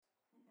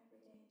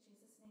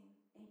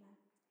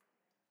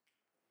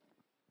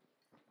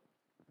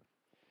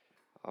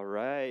All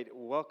right,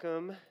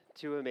 welcome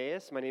to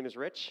Emmaus. My name is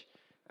Rich.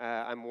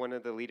 I'm one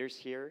of the leaders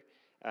here.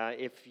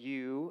 If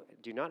you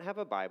do not have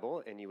a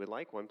Bible and you would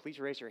like one, please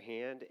raise your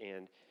hand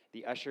and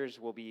the ushers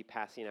will be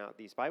passing out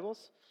these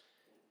Bibles.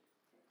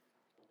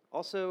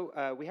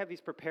 Also, we have these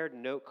prepared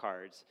note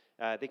cards.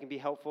 They can be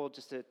helpful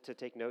just to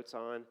take notes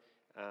on.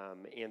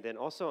 And then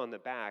also on the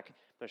back, I'm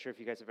not sure if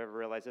you guys have ever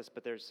realized this,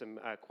 but there's some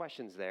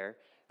questions there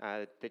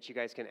that you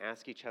guys can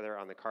ask each other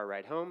on the car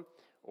ride home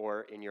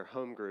or in your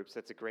home groups.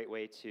 That's a great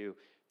way to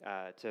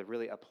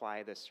really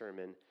apply this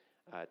sermon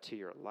to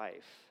your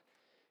life.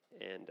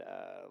 And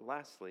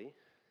lastly,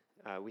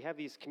 we have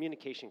these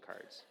communication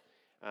cards.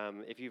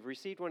 If you've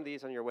received one of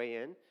these on your way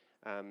in,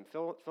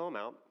 fill them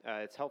out.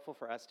 It's helpful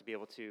for us to be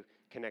able to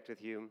connect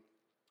with you.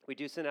 We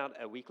do send out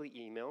a weekly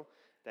email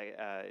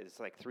that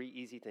is like 3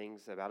 easy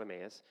things about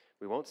Emmaus.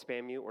 We won't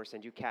spam you or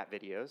send you cat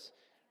videos,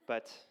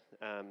 but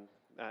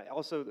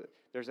also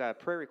there's a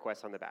prayer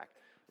request on the back.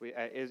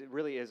 It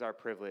really is our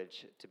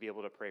privilege to be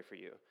able to pray for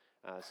you.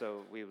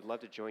 So we would love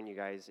to join you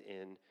guys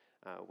in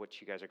what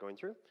you guys are going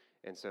through,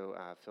 and so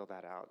fill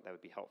that out. That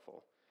would be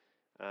helpful.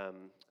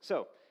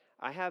 So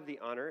I have the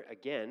honor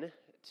again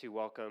to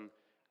welcome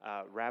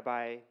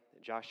Rabbi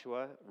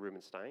Joshua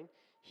Rubenstein.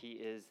 He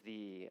is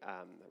the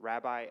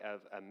rabbi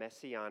of a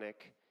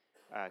Messianic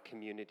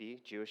community,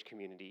 Jewish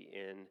community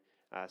in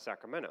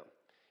Sacramento.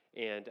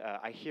 And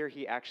I hear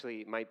he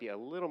actually might be a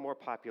little more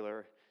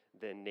popular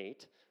than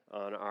Nate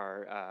on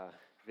our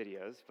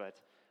videos, but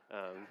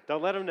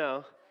don't let him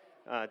know.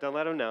 Don't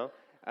let him know.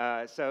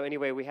 So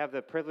anyway, we have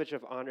the privilege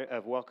of honor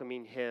of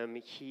welcoming him.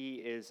 He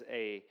is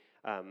a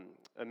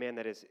man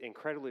that is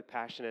incredibly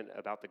passionate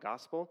about the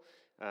gospel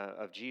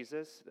of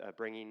Jesus,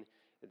 bringing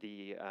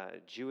the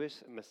Jewish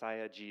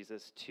Messiah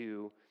Jesus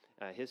to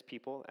his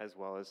people as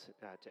well as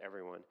to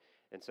everyone.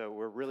 And so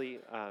we're really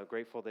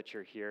grateful that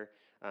you're here.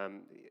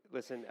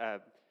 Listen,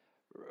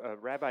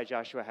 Rabbi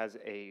Joshua has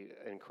an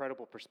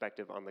incredible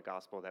perspective on the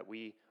gospel that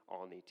we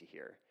all need to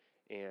hear.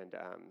 And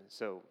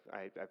so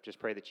I just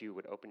pray that you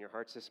would open your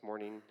hearts this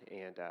morning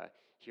and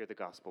hear the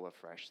gospel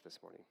afresh this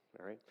morning.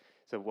 All right?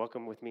 So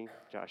welcome with me,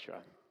 Joshua.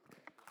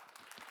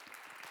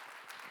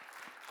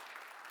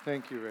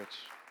 Thank you, Rich.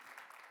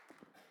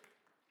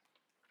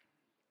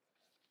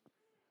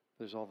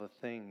 There's all the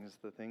things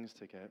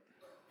to get.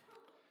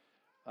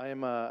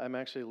 I'm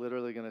actually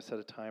literally going to set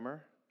a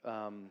timer.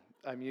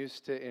 I'm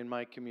used to, in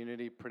my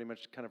community, pretty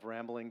much kind of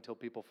rambling till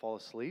people fall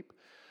asleep.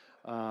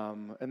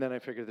 And then I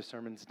figure the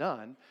sermon's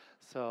done,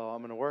 so I'm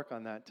going to work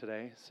on that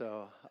today.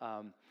 So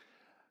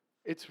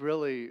it's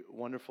really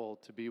wonderful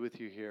to be with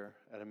you here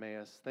at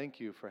Emmaus. Thank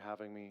you for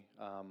having me.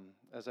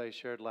 As I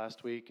shared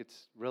last week,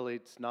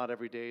 it's not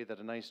every day that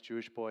a nice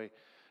Jewish boy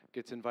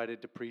gets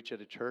invited to preach at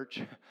a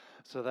church,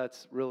 so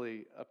that's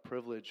really a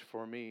privilege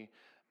for me.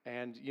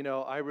 And, you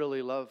know, I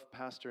really love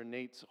Pastor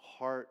Nate's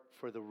heart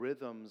for the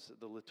rhythms,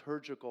 the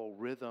liturgical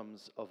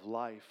rhythms of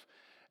life,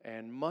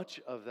 and much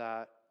of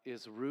that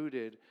is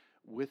rooted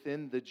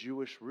within the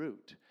Jewish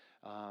root.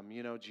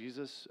 You know,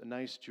 Jesus, a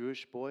nice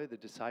Jewish boy, the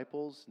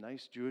disciples,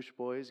 nice Jewish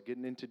boys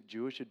getting into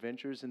Jewish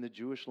adventures in the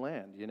Jewish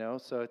land, you know,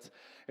 so it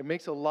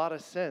makes a lot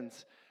of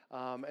sense.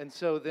 And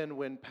so then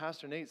when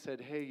Pastor Nate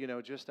said, hey, you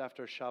know, just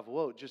after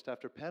Shavuot, just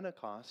after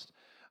Pentecost,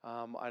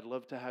 I'd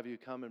love to have you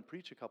come and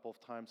preach a couple of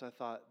times, I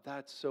thought,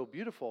 that's so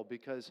beautiful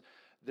because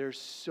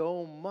there's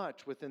so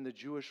much within the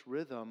Jewish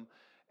rhythm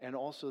and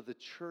also the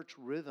church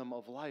rhythm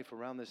of life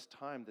around this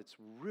time that's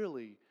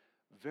really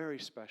very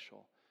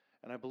special.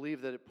 And I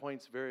believe that it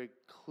points very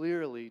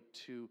clearly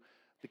to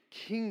the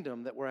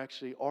kingdom that we're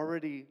actually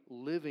already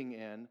living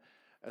in,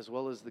 as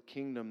well as the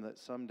kingdom that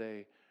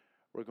someday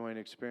we're going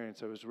to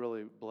experience. I was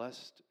really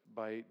blessed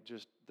by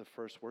just the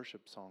first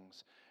worship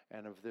songs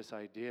and of this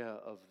idea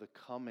of the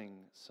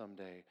coming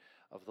someday,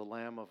 of the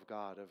Lamb of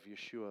God, of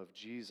Yeshua, of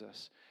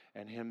Jesus,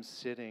 and Him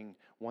sitting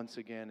once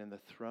again in the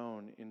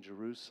throne in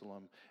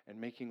Jerusalem and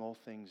making all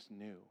things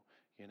new,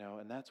 you know,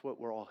 and that's what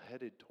we're all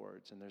headed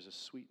towards, and there's a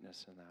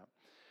sweetness in that.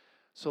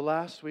 So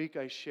last week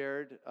I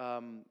shared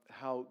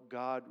how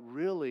God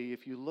really,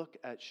 if you look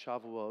at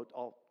Shavuot,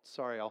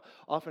 I'll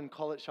often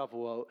call it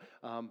Shavuot,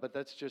 but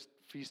that's just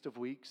Feast of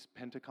Weeks,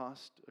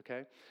 Pentecost,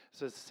 okay?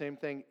 So it's the same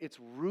thing. It's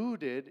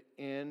rooted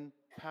in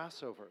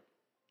Passover.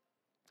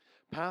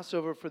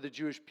 Passover for the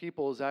Jewish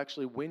people is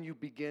actually when you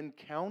begin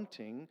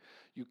counting,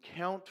 you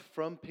count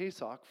from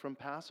Pesach, from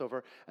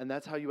Passover, and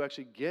that's how you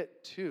actually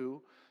get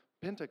to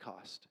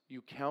Pentecost.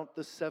 You count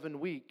the 7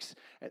 weeks.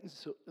 And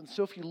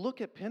so if you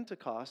look at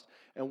Pentecost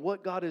and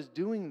what God is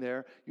doing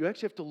there, you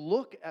actually have to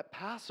look at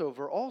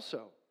Passover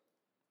also.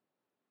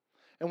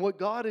 And what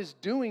God is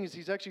doing is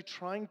He's actually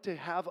trying to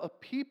have a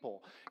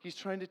people. He's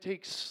trying to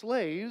take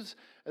slaves,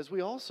 as we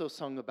also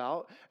sung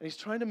about, and He's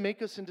trying to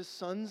make us into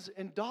sons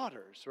and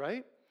daughters,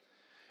 right?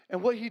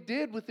 And what He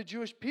did with the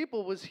Jewish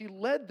people was He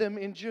led them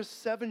in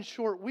just 7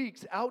 short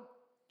weeks out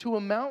to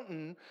a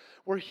mountain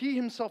where He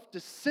Himself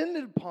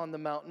descended upon the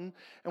mountain,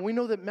 and we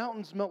know that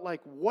mountains melt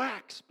like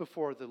wax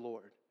before the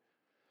Lord.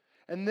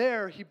 And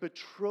there He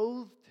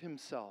betrothed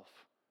Himself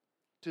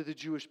to the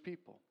Jewish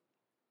people.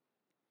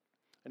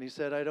 And he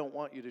said, I don't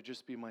want you to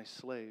just be my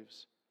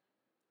slaves.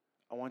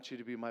 I want you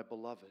to be my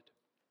beloved.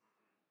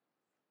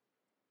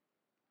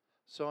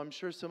 So I'm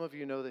sure some of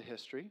you know the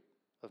history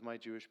of my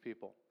Jewish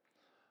people.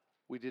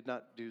 We did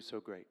not do so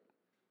great.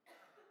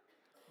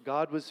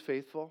 God was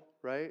faithful,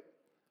 right?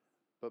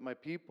 But my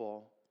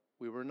people,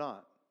 we were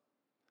not.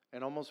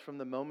 And almost from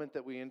the moment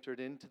that we entered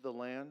into the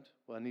land,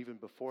 well, and even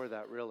before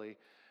that really,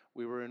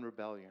 we were in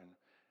rebellion.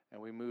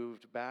 And we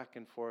moved back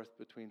and forth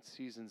between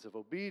seasons of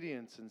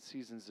obedience and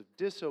seasons of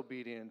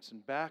disobedience,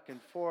 and back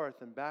and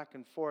forth and back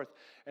and forth.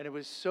 And it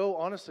was so,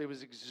 honestly, it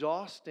was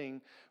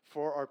exhausting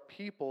for our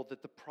people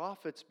that the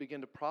prophets began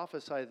to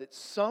prophesy that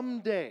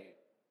someday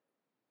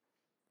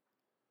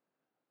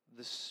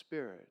the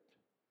Spirit,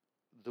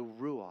 the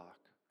Ruach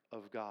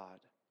of God,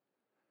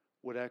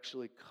 would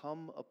actually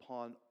come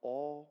upon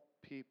all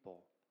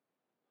people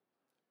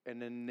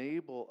and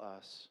enable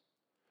us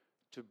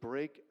to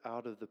break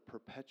out of the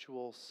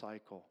perpetual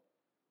cycle.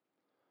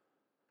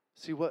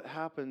 See, what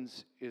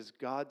happens is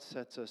God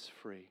sets us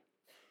free.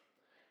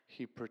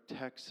 He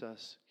protects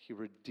us, He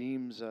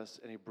redeems us,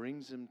 and He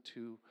brings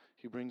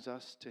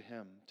us to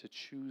Him, to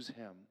choose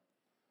Him.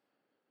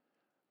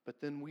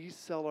 But then we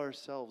sell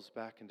ourselves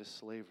back into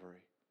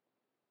slavery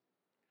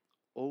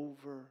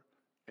over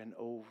and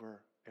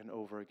over and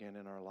over again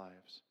in our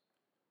lives.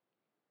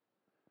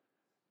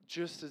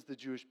 Just as the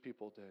Jewish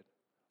people did.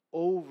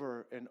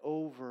 Over and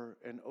over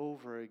and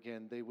over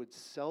again, they would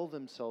sell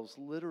themselves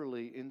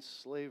literally in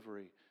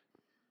slavery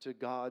to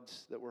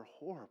gods that were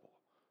horrible,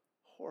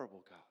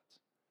 horrible gods.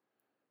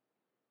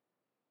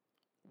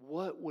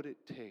 What would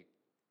it take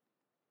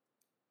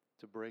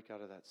to break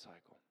out of that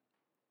cycle?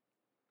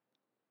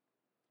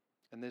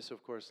 And this,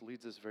 of course,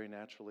 leads us very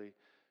naturally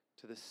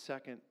to the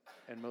second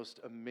and most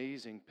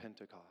amazing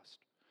Pentecost,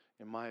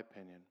 in my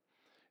opinion.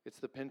 It's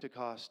the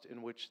Pentecost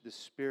in which the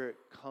Spirit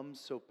comes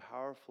so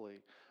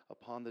powerfully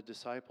upon the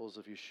disciples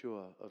of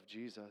Yeshua, of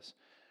Jesus,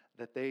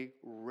 that they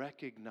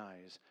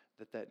recognize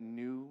that that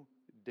new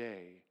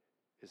day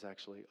is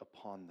actually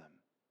upon them.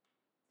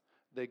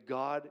 That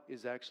God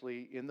is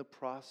actually in the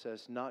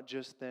process, not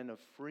just then of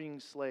freeing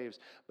slaves,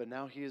 but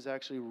now He is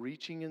actually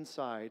reaching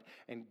inside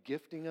and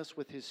gifting us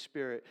with His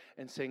Spirit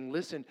and saying,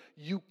 listen,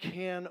 you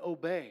can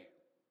obey.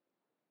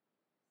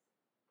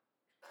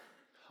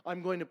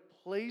 I'm going to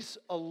place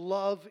a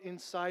love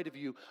inside of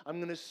you. I'm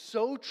going to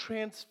so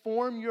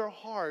transform your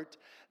heart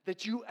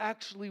that you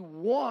actually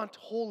want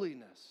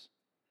holiness.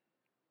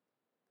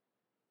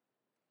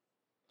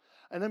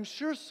 And I'm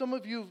sure some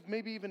of you have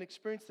maybe even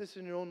experienced this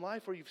in your own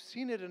life, or you've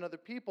seen it in other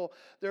people.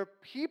 There are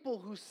people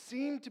who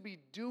seem to be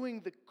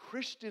doing the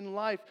Christian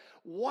life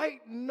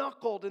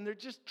white-knuckled, and they're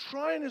just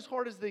trying as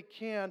hard as they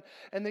can,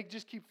 and they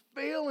just keep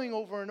failing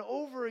over and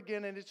over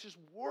again, and it's just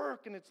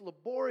work, and it's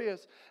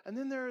laborious. And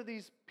then there are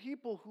these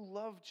people who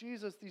love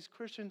Jesus, these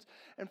Christians,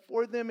 and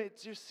for them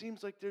it just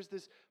seems like there's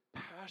this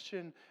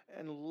passion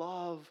and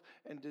love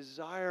and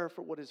desire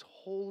for what is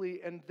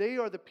holy, and they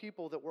are the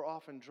people that we're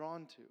often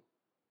drawn to.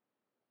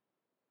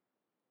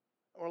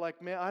 Or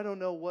like, man, I don't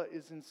know what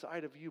is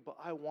inside of you, but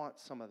I want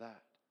some of that.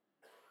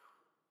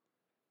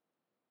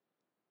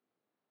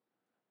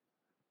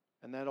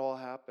 And that all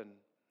happened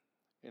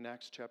in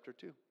Acts chapter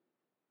 2.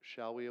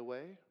 Shall we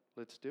away?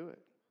 Let's do it.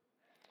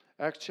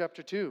 Acts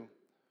chapter 2,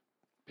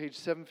 page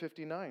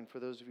 759, for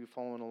those of you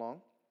following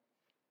along.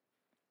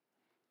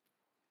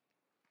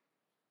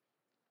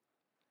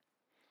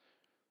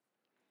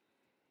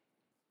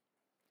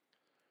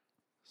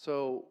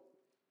 So,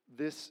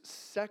 this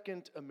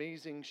second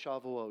amazing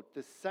Shavuot,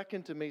 this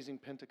second amazing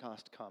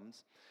Pentecost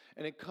comes,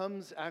 and it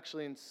comes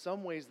actually in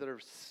some ways that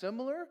are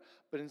similar,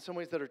 but in some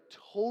ways that are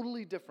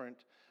totally different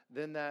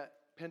than that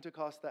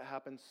Pentecost that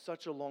happened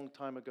such a long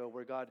time ago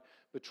where God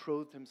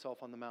betrothed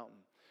Himself on the mountain.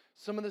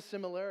 Some of the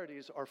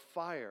similarities are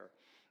fire.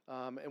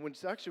 And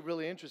what's actually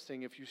really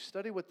interesting, if you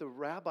study what the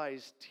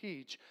rabbis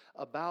teach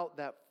about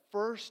that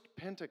first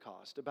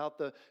Pentecost, about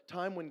the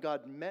time when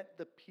God met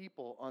the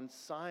people on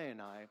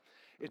Sinai,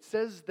 it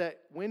says that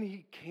when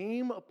He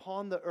came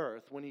upon the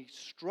earth, when He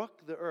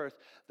struck the earth,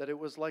 that it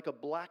was like a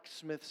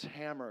blacksmith's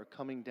hammer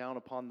coming down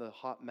upon the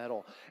hot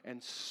metal,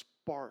 and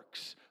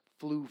sparks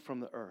flew from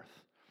the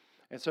earth.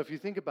 And so if you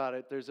think about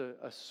it, there's a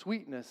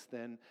sweetness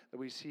then that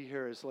we see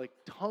here is like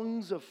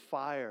tongues of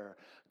fire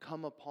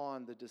come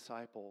upon the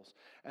disciples,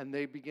 and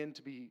they begin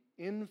to be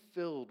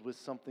infilled with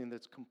something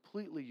that's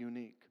completely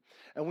unique.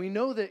 And we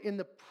know that in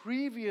the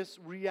previous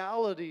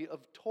reality of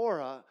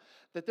Torah,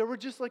 that there were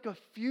just like a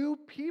few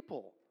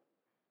people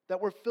that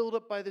were filled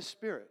up by the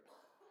Spirit.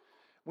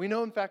 We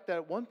know, in fact, that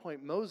at one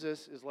point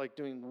Moses is like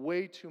doing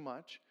way too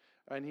much,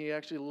 and he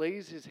actually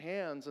lays his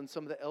hands on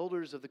some of the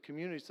elders of the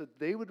community so that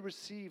they would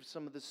receive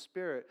some of the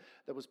Spirit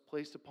that was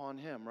placed upon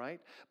him,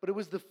 right? But it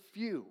was the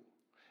few.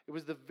 It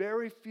was the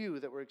very few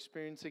that were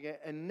experiencing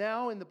it. And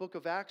now in the book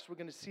of Acts, we're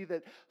going to see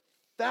that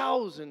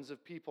thousands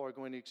of people are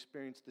going to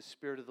experience the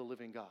Spirit of the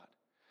living God.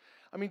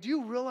 I mean, do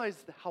you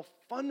realize how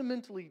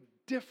fundamentally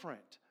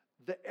different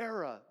the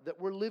era that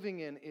we're living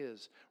in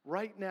is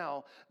right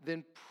now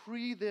than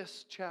pre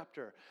this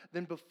chapter,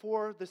 than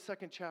before the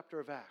second chapter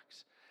of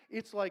Acts?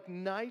 It's like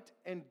night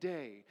and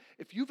day.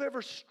 If you've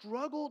ever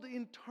struggled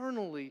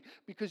internally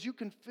because you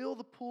can feel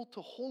the pull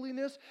to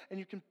holiness and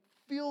you can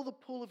feel the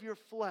pull of your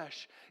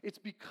flesh, it's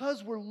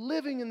because we're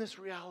living in this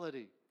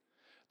reality.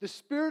 The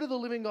Spirit of the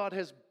living God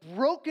has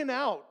broken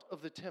out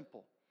of the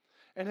temple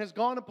and has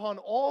gone upon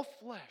all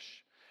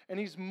flesh. And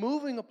He's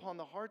moving upon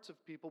the hearts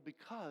of people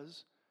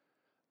because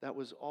that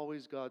was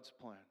always God's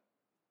plan.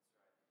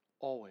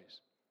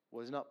 Always. It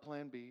was not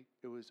plan B.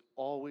 It was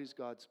always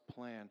God's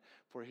plan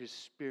for His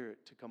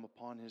Spirit to come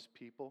upon His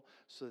people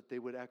so that they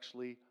would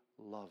actually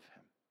love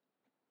Him.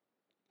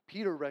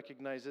 Peter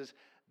recognizes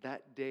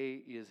that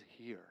day is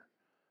here.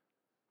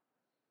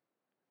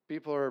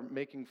 People are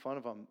making fun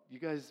of him. You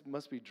guys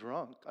must be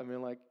drunk. I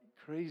mean, like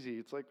crazy.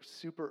 It's like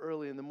super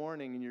early in the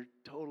morning and you're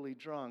totally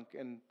drunk.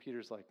 And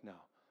Peter's like, no,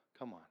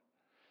 come on.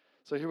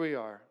 So here we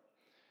are.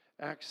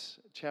 Acts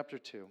chapter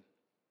 2.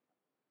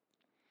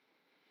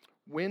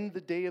 When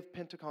the day of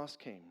Pentecost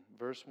came,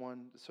 verse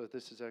 1, so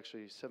this is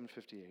actually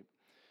 758.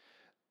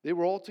 They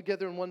were all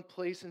together in one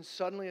place, and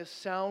suddenly a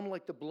sound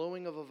like the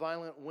blowing of a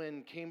violent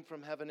wind came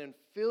from heaven and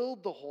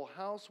filled the whole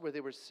house where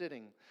they were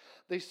sitting.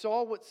 They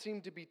saw what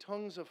seemed to be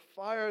tongues of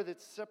fire that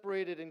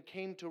separated and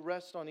came to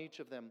rest on each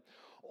of them.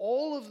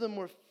 All of them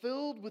were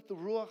filled with the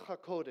Ruach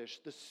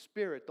HaKodesh, the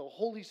Spirit, the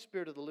Holy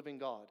Spirit of the living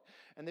God.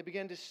 And they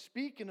began to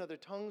speak in other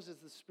tongues as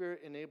the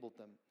Spirit enabled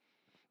them.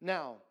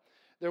 Now,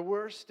 there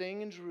were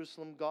staying in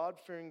Jerusalem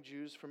God-fearing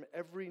Jews from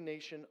every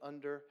nation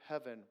under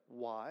heaven.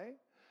 Why?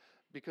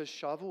 Because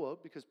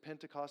Shavuot, because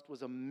Pentecost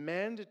was a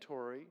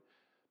mandatory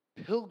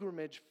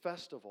pilgrimage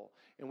festival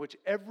in which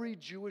every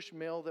Jewish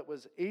male that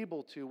was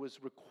able to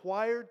was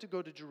required to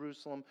go to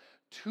Jerusalem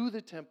to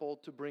the temple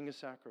to bring a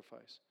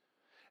sacrifice.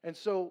 And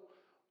so,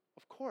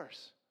 of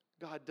course,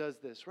 God does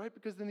this, right?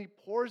 Because then He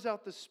pours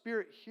out the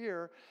Spirit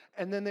here,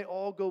 and then they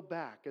all go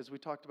back, as we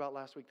talked about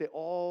last week. They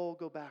all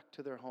go back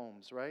to their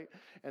homes, right?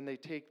 And they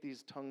take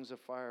these tongues of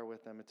fire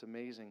with them. It's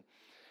amazing.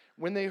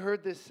 When they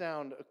heard this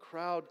sound, a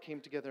crowd came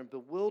together in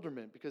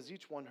bewilderment because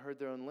each one heard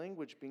their own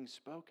language being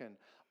spoken.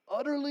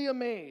 Utterly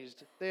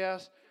amazed, they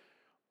asked,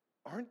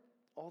 aren't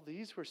all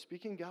these who are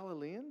speaking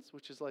Galileans?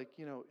 Which is like,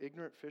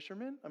 ignorant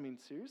fishermen? I mean,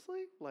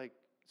 seriously? Like,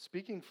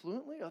 speaking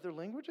fluently other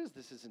languages?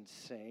 This is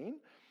insane.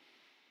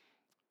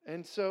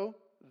 And so,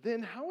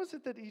 then how is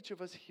it that each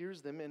of us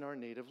hears them in our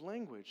native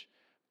language?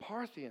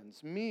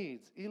 Parthians,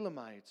 Medes,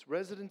 Elamites,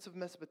 residents of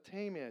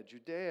Mesopotamia,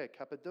 Judea,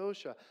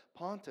 Cappadocia,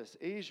 Pontus,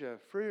 Asia,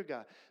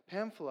 Phrygia,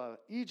 Pamphylia,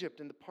 Egypt,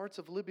 and the parts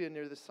of Libya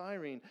near the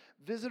Cyrene,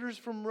 visitors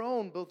from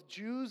Rome, both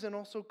Jews and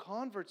also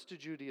converts to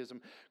Judaism,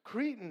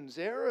 Cretans,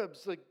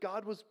 Arabs, like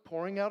God was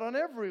pouring out on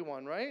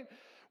everyone, right?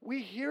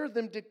 We hear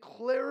them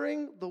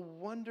declaring the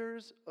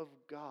wonders of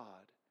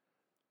God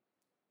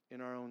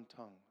in our own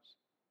tongues.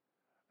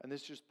 And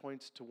this just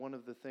points to one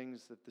of the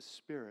things that the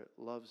Spirit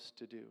loves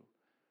to do.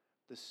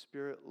 The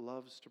Spirit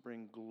loves to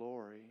bring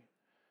glory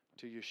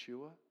to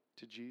Yeshua,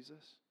 to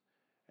Jesus,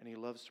 and He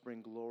loves to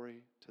bring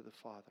glory to the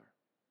Father.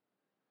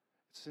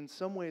 It's in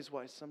some ways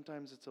why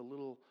sometimes it's a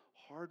little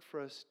hard for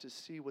us to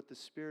see what the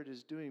Spirit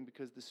is doing,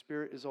 because the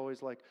Spirit is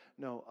always like,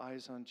 no,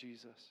 eyes on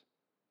Jesus,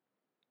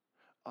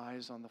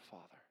 eyes on the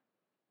Father.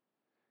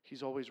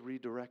 He's always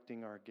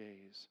redirecting our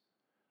gaze,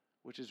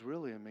 which is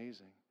really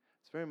amazing.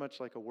 It's very much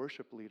like a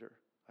worship leader,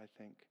 I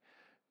think.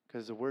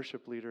 Because a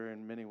worship leader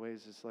in many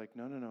ways is like,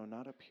 no,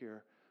 not up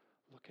here.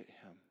 Look at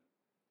Him.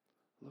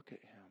 Look at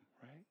Him,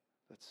 right?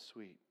 That's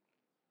sweet.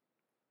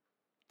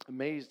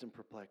 Amazed and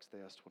perplexed, they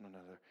asked one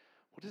another,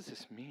 what does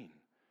this mean?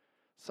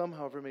 Some,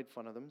 however, made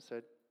fun of them,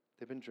 said,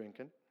 they've been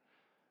drinking.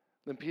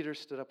 Then Peter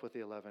stood up with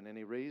the 11, and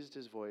he raised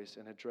his voice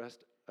and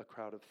addressed a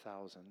crowd of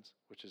thousands,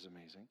 which is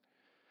amazing.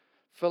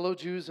 Fellow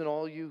Jews and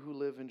all you who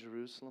live in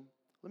Jerusalem,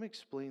 let me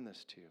explain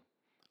this to you.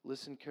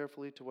 Listen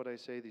carefully to what I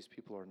say. These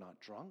people are not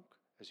drunk,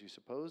 as you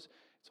suppose.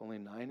 It's only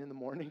 9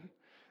 a.m.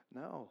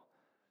 No.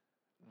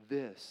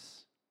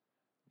 This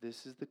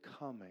is the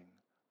coming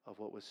of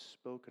what was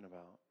spoken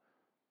about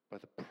by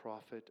the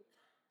prophet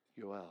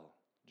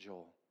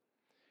Joel.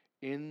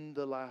 In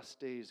the last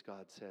days,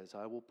 God says,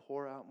 I will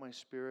pour out my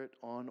Spirit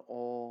on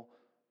all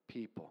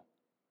people.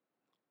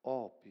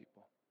 All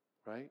people,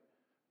 right?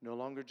 No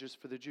longer just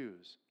for the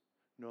Jews.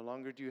 No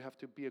longer do you have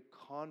to be a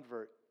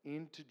convert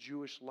into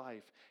Jewish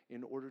life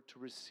in order to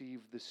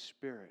receive the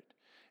Spirit.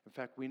 In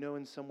fact, we know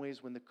in some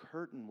ways when the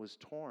curtain was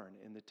torn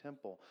in the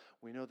temple,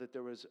 we know that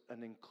there was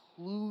an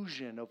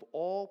inclusion of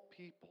all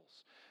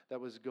peoples that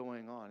was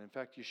going on. In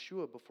fact,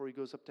 Yeshua, before He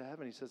goes up to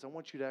heaven, He says, I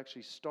want you to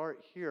actually start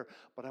here,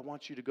 but I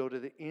want you to go to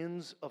the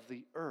ends of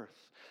the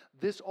earth.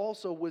 This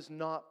also was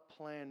not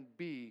plan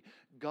B.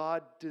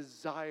 God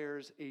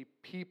desires a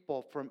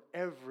people from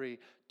every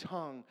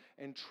tongue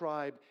and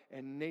tribe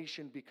and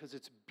nation because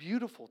it's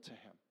beautiful to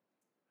Him.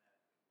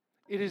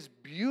 It is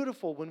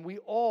beautiful when we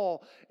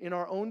all, in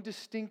our own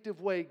distinctive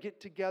way,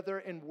 get together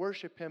and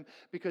worship Him,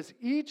 because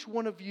each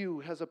one of you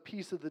has a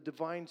piece of the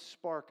divine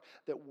spark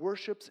that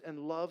worships and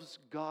loves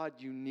God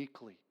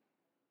uniquely.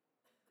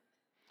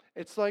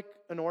 It's like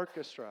an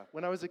orchestra.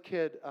 When I was a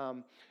kid,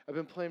 I've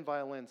been playing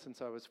violin since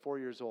I was 4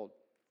 years old.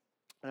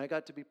 And I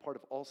got to be part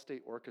of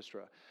All-State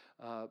Orchestra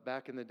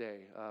back in the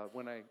day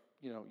when I,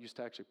 used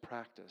to actually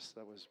practice.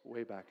 That was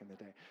way back in the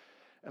day.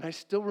 And I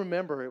still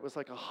remember it was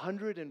like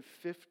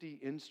 150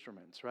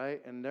 instruments,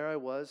 right? And there I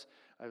was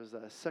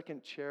the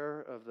second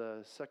chair of the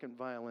second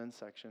violin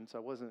section, so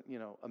I wasn't,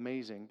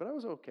 amazing, but I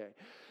was okay.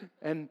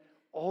 And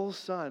all of a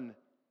sudden,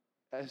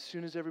 as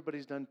soon as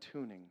everybody's done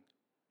tuning,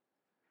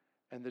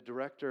 and the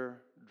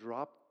director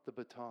dropped the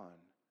baton,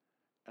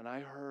 and I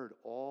heard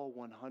all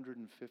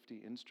 150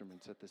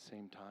 instruments at the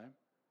same time.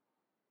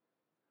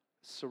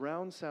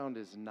 Surround sound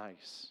is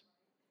nice,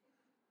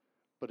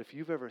 but if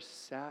you've ever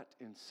sat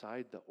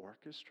inside the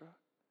orchestra,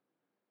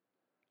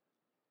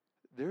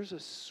 there's a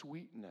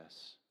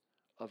sweetness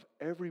of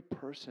every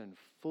person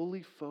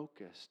fully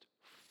focused,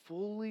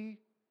 fully,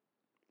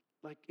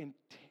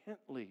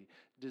 intently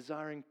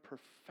desiring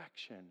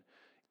perfection.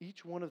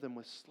 Each one of them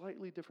with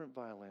slightly different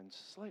violins,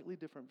 slightly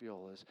different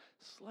violas,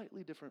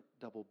 slightly different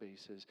double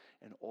basses,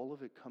 and all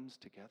of it comes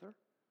together.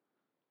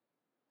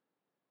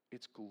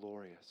 It's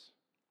glorious.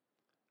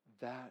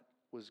 That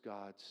was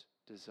God's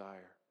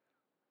desire.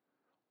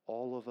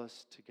 All of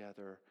us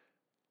together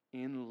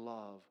in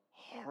love,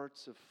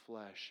 hearts of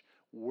flesh,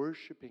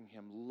 worshiping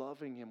Him,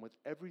 loving Him with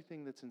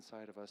everything that's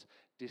inside of us,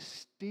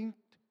 distinct,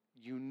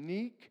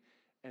 unique,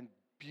 and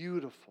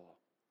beautiful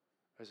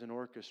as an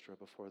orchestra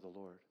before the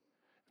Lord.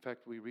 In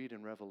fact, we read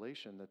in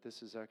Revelation that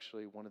this is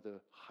actually one of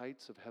the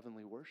heights of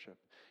heavenly worship,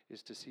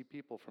 is to see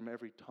people from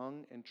every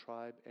tongue and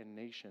tribe and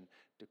nation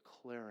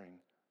declaring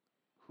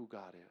who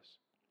God is.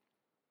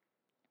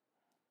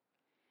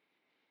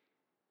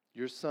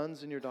 Your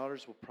sons and your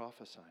daughters will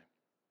prophesy.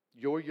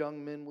 Your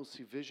young men will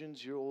see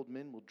visions. Your old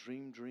men will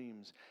dream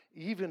dreams.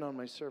 Even on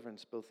my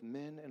servants, both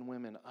men and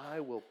women,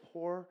 I will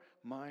pour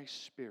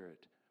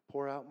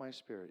out my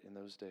spirit in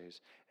those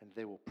days, and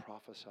they will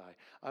prophesy.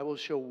 I will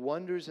show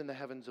wonders in the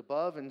heavens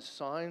above and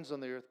signs on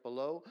the earth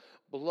below,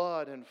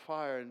 blood and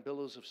fire and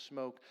billows of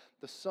smoke.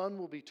 The sun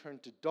will be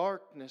turned to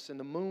darkness and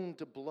the moon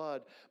to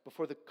blood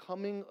before the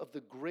coming of the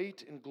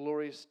great and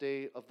glorious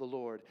day of the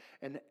Lord.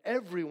 And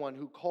everyone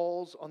who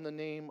calls on the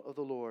name of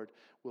the Lord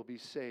will be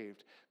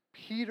saved.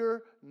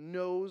 Peter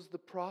knows the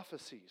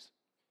prophecies.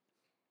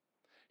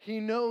 He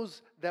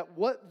knows that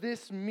what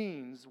this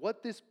means,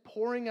 what this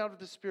pouring out of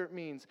the Spirit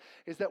means,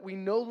 is that we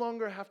no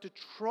longer have to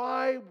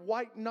try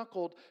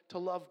white-knuckled to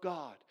love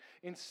God.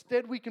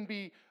 Instead, we can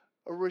be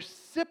a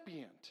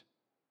recipient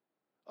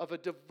of a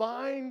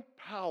divine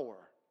power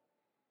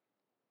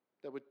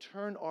that would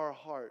turn our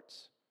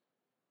hearts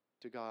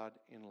to God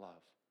in love.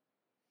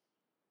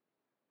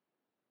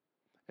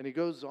 And he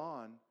goes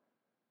on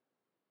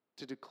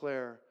to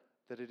declare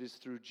that it is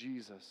through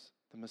Jesus,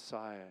 the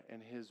Messiah,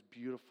 and His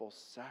beautiful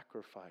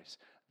sacrifice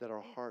that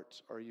our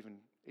hearts are even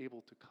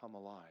able to come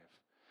alive.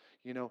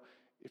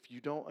 If you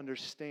don't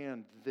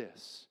understand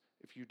this,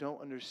 if you don't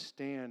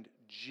understand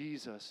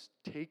Jesus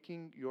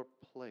taking your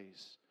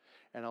place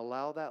and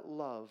allow that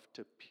love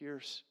to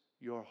pierce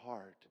your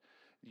heart,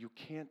 you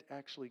can't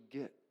actually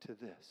get to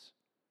this.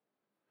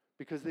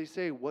 Because they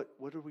say, what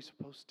are we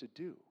supposed to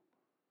do?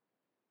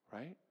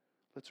 Right?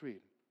 Let's read.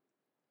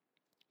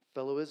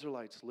 Fellow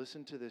Israelites,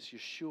 listen to this.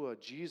 Yeshua,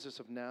 Jesus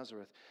of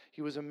Nazareth,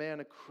 He was a man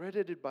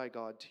accredited by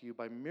God to you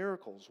by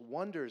miracles,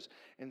 wonders,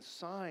 and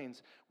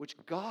signs which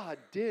God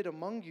did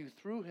among you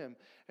through Him,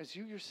 as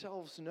you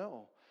yourselves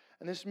know.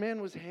 And this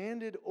man was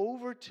handed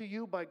over to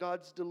you by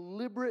God's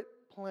deliberate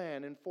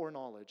plan and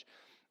foreknowledge.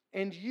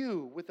 And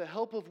you, with the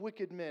help of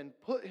wicked men,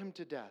 put Him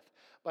to death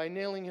by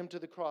nailing Him to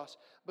the cross.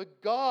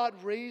 But God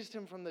raised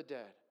Him from the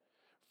dead,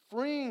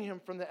 freeing Him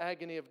from the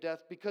agony of death,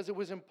 because it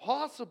was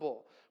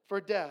impossible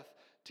for death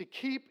to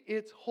keep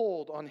its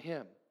hold on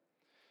Him.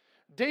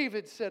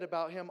 David said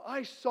about Him,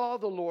 I saw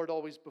the Lord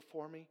always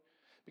before me.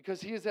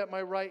 Because He is at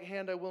my right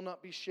hand, I will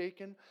not be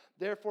shaken.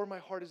 Therefore my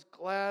heart is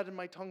glad and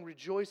my tongue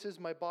rejoices.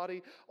 My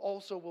body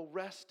also will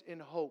rest in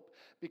hope,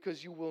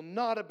 because you will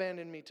not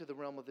abandon me to the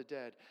realm of the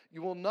dead.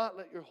 You will not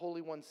let your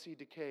Holy One see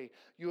decay.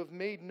 You have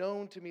made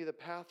known to me the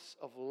paths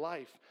of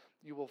life.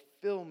 You will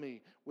fill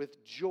me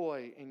with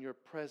joy in your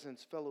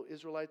presence. Fellow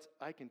Israelites,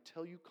 I can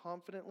tell you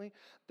confidently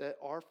that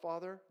our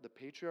father, the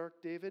patriarch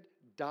David,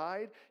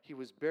 died. He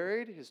was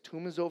buried. His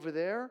tomb is over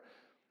there.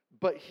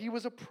 But he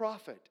was a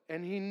prophet,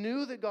 and he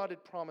knew that God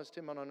had promised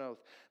him on an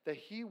oath that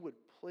He would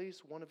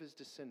place one of His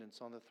descendants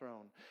on the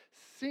throne.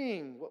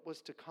 Seeing what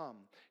was to come,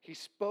 He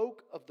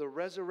spoke of the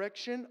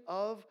resurrection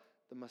of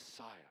the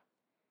Messiah,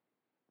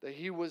 that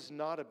He was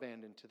not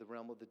abandoned to the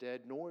realm of the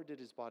dead, nor did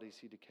His body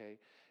see decay.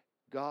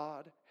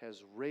 God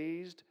has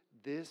raised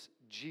this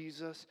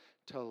Jesus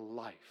to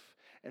life,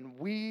 and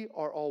we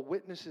are all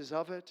witnesses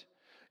of it.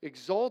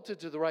 Exalted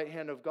to the right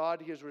hand of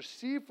God, He has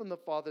received from the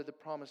Father the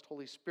promised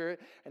Holy Spirit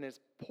and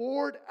has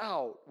poured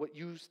out what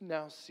you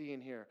now see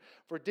and hear.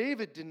 For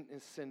David didn't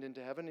ascend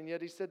into heaven, and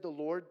yet he said, the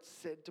Lord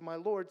said to my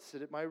Lord,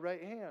 sit at my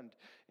right hand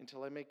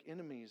until I make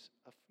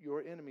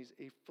your enemies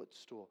a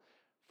footstool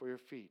for your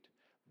feet.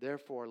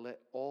 Therefore,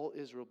 let all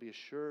Israel be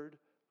assured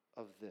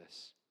of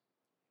this.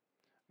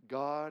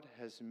 God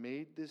has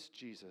made this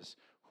Jesus,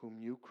 whom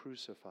you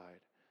crucified,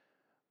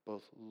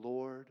 both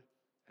Lord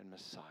and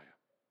Messiah.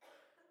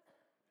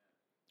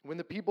 When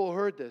the people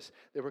heard this,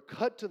 they were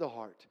cut to the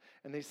heart,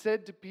 and they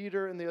said to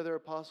Peter and the other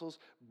apostles,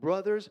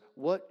 "Brothers,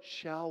 what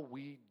shall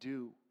we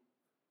do?"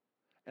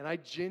 And I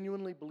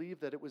genuinely believe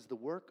that it was the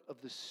work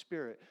of the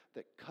Spirit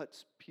that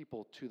cuts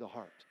people to the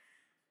heart.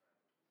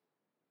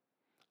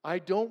 I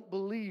don't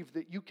believe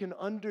that you can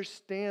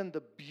understand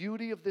the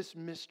beauty of this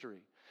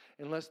mystery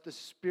unless the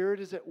Spirit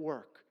is at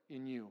work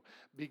in you,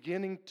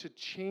 beginning to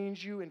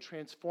change you and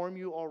transform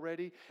you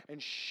already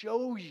and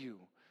show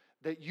you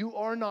that you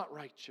are not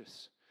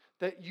righteous,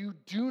 that you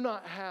do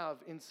not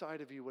have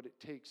inside of you what it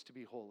takes to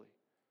be holy,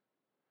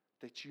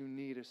 that you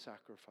need a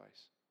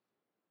sacrifice.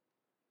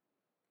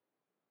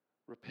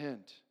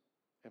 Repent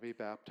and be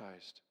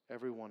baptized,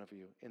 every one of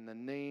you, in the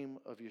name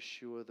of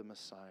Yeshua the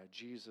Messiah,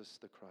 Jesus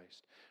the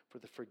Christ, for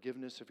the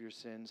forgiveness of your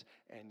sins,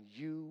 and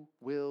you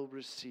will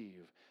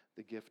receive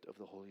the gift of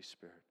the Holy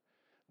Spirit.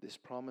 This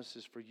promise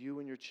is for you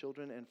and your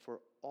children and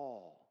for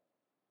all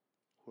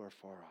who are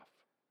far off,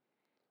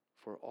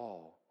 for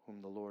all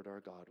whom the Lord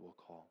our God will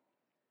call.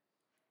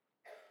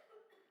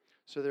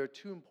 So there are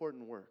two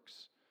important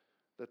works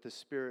that the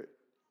Spirit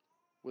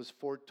was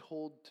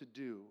foretold to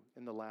do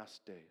in the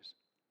last days.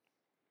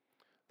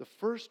 The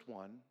first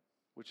one,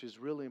 which is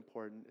really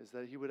important, is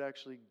that he would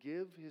actually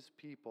give his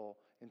people,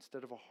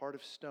 instead of a heart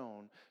of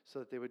stone, so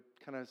that they would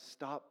kind of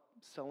stop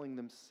selling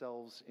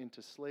themselves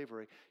into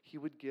slavery, he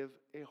would give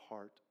a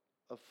heart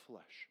of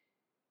flesh.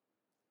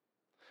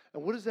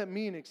 And what does that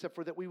mean, except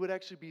for that we would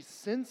actually be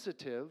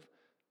sensitive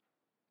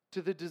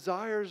to the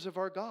desires of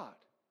our God?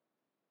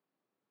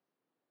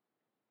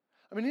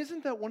 I mean,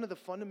 isn't that one of the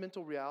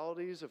fundamental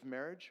realities of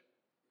marriage?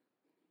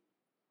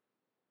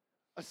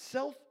 A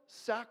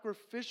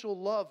self-sacrificial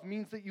love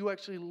means that you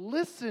actually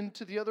listen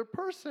to the other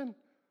person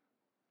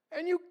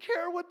and you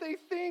care what they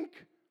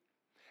think,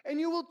 and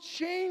you will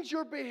change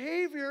your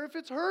behavior if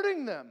it's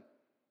hurting them.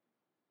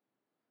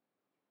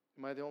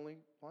 Am I the only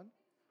one?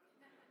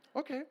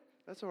 Okay,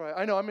 that's all right.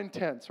 I know I'm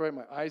intense, right?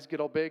 My eyes get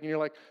all big and you're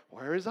like,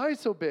 why are his eyes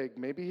so big?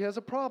 Maybe he has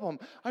a problem.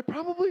 I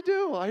probably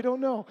do. I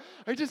don't know.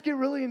 I just get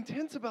really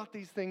intense about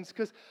these things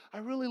because I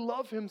really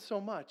love him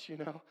so much, you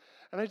know?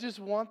 And I just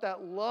want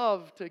that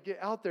love to get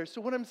out there.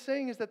 So what I'm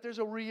saying is that there's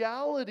a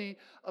reality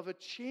of a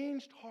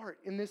changed heart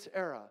in this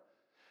era,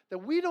 that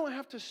we don't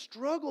have to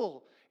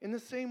struggle in the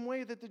same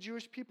way that the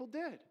Jewish people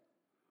did.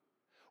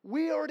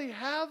 We already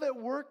have at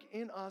work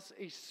in us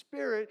a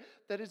spirit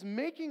that is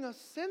making us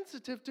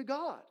sensitive to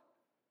God.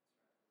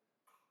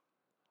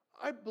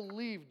 I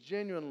believe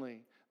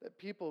genuinely that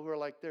people who are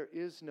like, there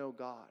is no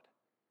God,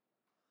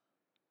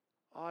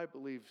 I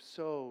believe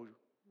so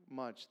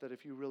much that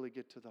if you really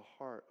get to the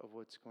heart of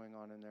what's going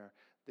on in there,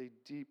 they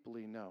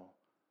deeply know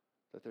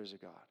that there's a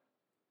God.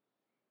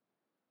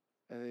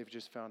 And they've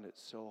just found it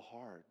so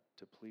hard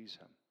to please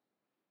him.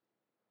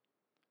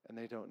 And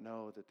they don't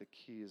know that the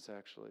key is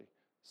actually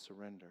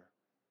surrender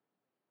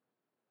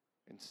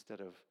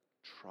instead of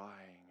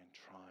trying and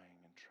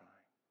trying and trying.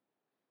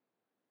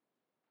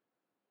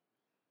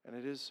 And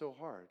it is so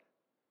hard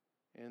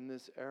in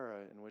this era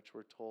in which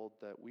we're told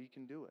that we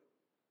can do it.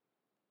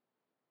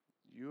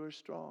 You are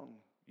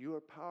strong. You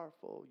are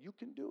powerful. You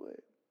can do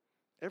it.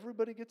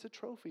 Everybody gets a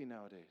trophy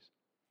nowadays.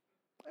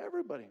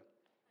 Everybody.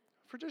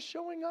 For just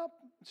showing up,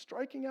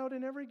 striking out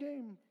in every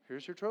game.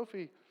 Here's your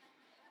trophy.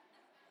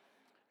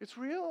 It's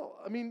real.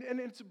 I mean, and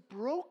it's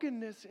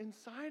brokenness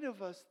inside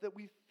of us that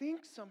we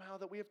think somehow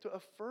that we have to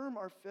affirm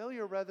our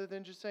failure rather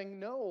than just saying,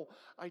 no,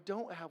 I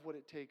don't have what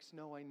it takes.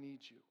 No, I need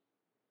you.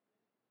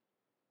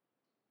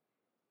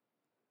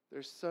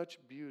 There's such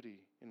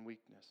beauty in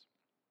weakness.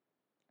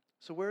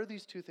 So where are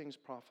these two things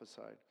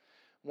prophesied?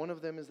 One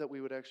of them is that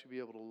we would actually be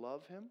able to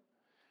love him,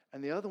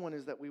 and the other one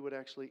is that we would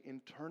actually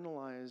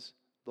internalize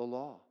the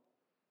law,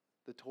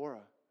 the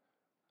Torah.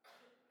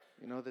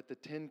 You know, that the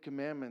 10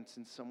 Commandments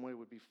in some way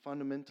would be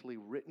fundamentally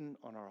written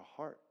on our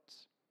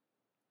hearts.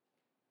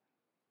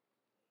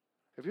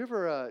 Have you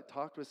ever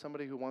talked with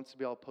somebody who wants to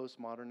be all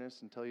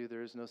postmodernist and tell you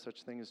there is no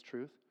such thing as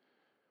truth?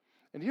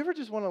 And do you ever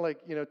just want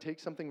to, take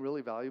something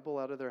really valuable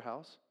out of their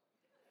house?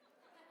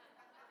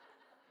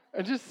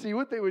 And just see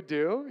what they would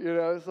do?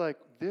 It's like,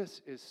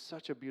 this is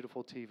such a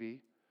beautiful TV.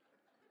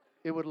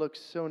 It would look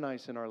so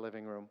nice in our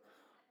living room.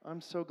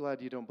 I'm so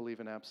glad you don't believe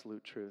in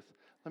absolute truth.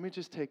 Let me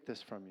just take this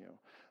from you.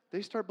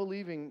 They start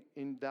believing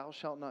in thou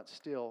shalt not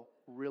steal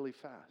really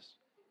fast.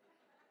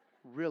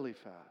 Really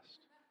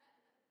fast.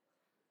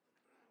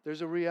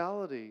 There's a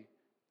reality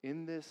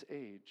in this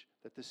age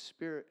that the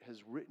Spirit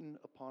has written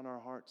upon our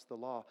hearts the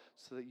law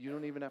so that you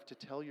don't even have to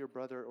tell your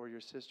brother or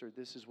your sister,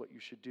 this is what you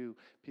should do.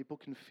 People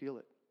can feel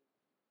it.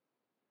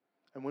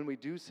 And when we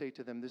do say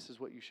to them, this is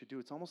what you should do,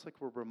 it's almost like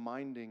we're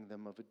reminding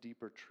them of a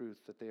deeper truth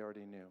that they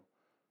already knew.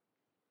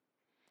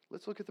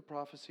 Let's look at the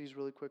prophecies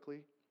really quickly.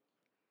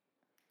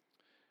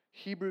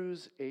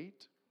 Hebrews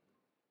 8.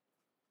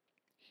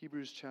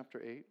 Hebrews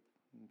chapter 8.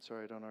 I'm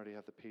sorry, I don't already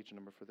have the page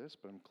number for this,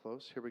 but I'm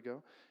close. Here we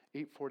go.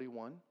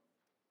 841.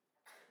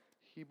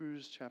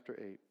 Hebrews chapter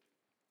 8.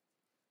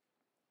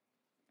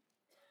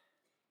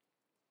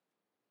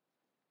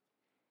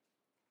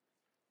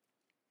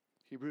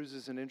 Hebrews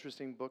is an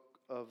interesting book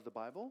of the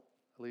Bible,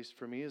 at least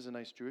for me as a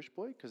nice Jewish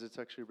boy, because it's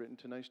actually written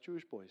to nice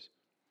Jewish boys.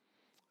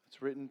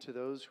 It's written to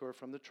those who are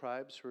from the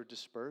tribes, who are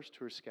dispersed,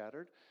 who are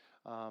scattered.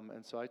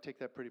 And so I take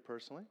that pretty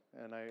personally,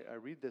 and I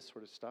read this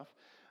sort of stuff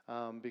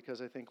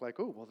because I think like,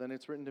 oh, well, then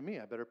it's written to me.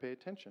 I better pay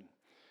attention.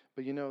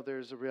 But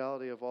there's a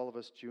reality of all of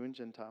us, Jew and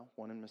Gentile,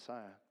 one in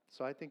Messiah.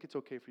 So I think it's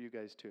okay for you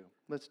guys too.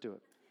 Let's do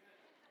it.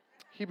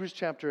 Hebrews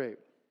chapter 8.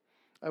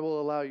 I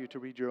will allow you to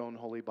read your own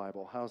holy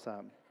Bible. How's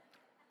that?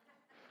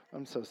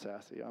 I'm so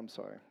sassy. I'm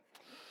sorry.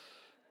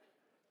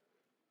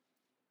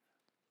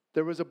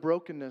 There was a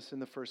brokenness in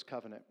the first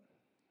covenant,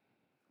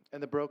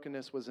 and the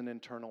brokenness was an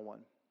internal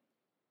one.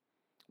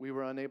 We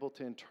were unable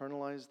to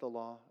internalize the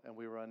law, and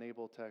we were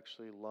unable to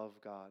actually love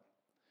God.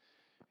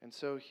 And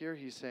so here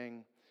he's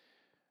saying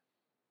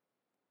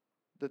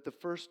that the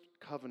first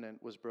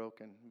covenant was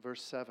broken.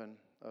 Verse 7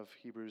 of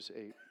Hebrews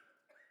 8.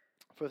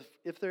 For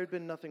if there had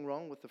been nothing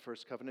wrong with the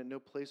first covenant, no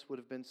place would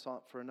have been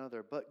sought for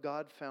another. But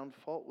God found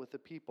fault with the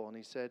people, and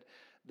he said,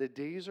 the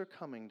days are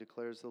coming,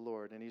 declares the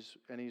Lord. And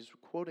he's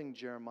quoting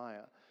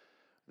Jeremiah.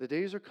 The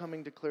days are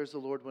coming, declares the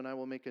Lord, when I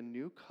will make a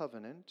new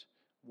covenant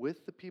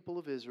with the people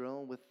of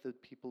Israel and with the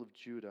people of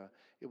Judah.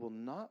 It will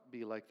not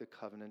be like the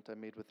covenant I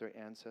made with their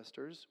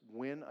ancestors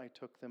when I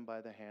took them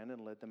by the hand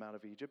and led them out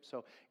of Egypt.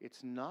 So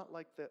it's not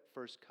like that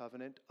first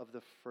covenant of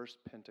the first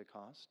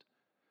Pentecost.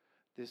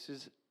 This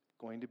is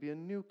going to be a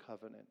new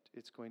covenant.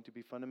 It's going to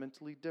be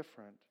fundamentally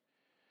different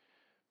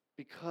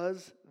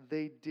because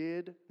they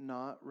did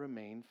not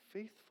remain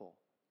faithful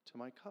to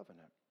my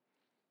covenant.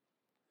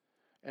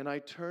 And I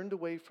turned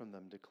away from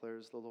them,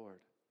 declares the Lord.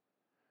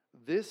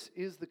 This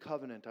is the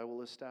covenant I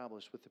will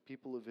establish with the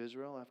people of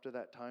Israel after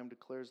that time,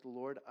 declares the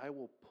Lord. I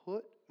will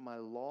put my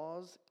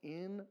laws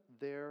in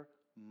their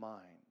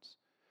minds,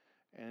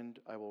 and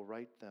I will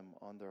write them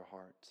on their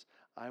hearts.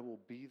 I will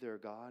be their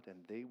God, and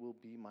they will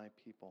be my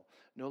people.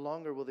 No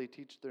longer will they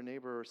teach their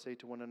neighbor or say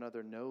to one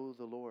another, know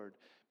the Lord,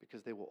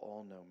 because they will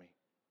all know me,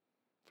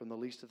 from the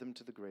least of them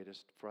to the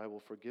greatest. For I will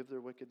forgive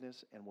their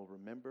wickedness and will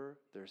remember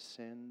their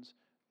sins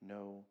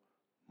no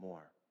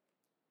more.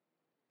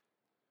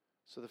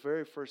 So the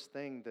very first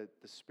thing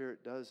that the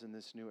Spirit does in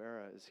this new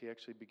era is he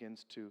actually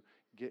begins to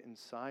get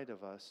inside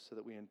of us so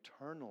that we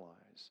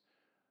internalize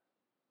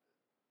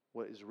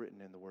what is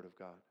written in the Word of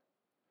God.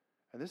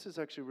 And this is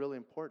actually really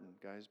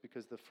important, guys,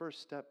 because the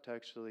first step to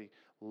actually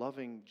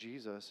loving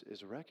Jesus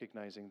is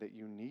recognizing that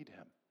you need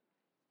him.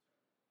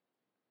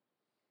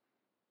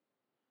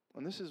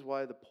 And this is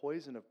why the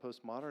poison of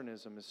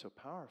postmodernism is so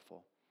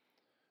powerful,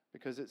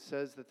 because it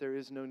says that there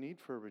is no need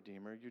for a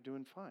redeemer. You're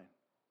doing fine.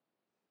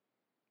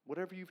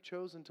 Whatever you've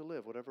chosen to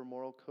live, whatever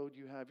moral code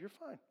you have, you're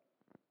fine.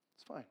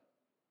 It's fine.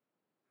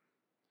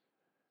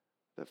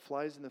 That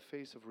flies in the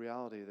face of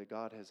reality that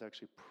God has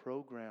actually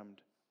programmed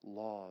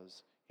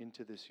laws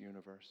into this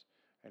universe,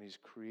 and he's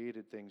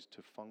created things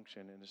to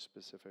function in a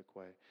specific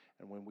way.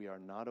 And when we are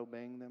not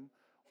obeying them,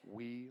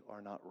 we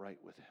are not right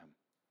with him.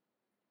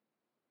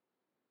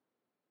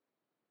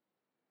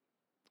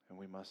 And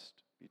we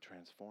must be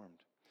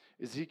transformed.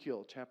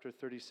 Ezekiel chapter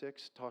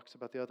 36 talks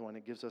about the other one.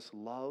 It gives us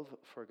love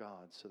for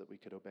God so that we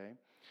could obey.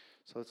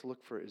 So let's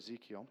look for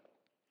Ezekiel.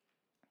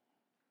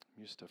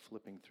 I'm used to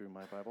flipping through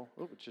my Bible.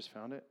 Oh, we just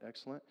found it.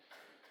 Excellent.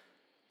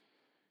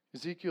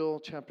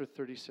 Ezekiel chapter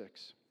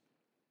 36.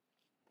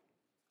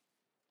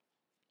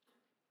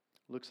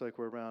 Looks like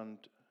we're around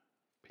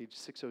page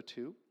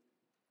 602.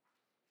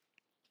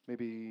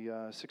 Maybe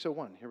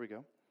 601. Here we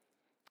go.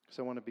 Because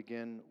I want to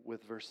begin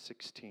with verse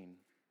 16.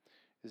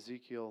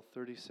 Ezekiel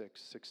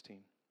 36:16.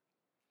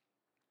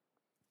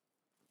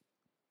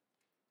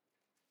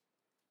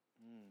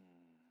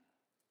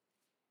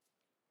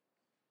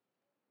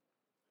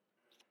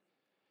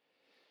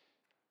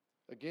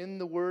 Again,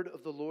 the word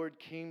of the Lord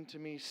came to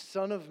me,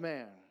 Son of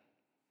man.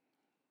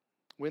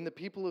 When the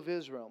people of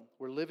Israel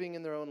were living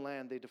in their own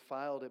land, they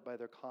defiled it by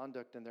their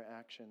conduct and their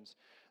actions.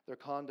 Their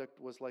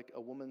conduct was like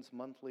a woman's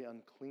monthly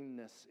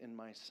uncleanness in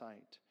my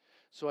sight.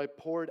 So I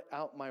poured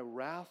out my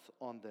wrath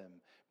on them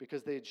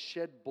because they had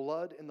shed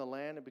blood in the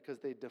land and because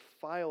they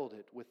defiled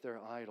it with their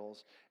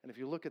idols. And if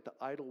you look at the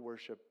idol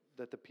worship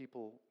that the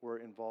people were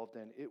involved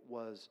in, it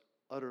was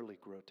utterly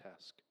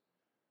grotesque.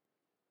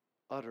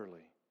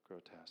 Utterly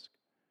grotesque.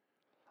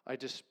 I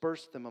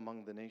dispersed them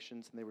among the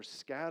nations, and they were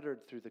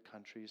scattered through the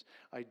countries.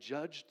 I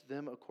judged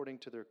them according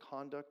to their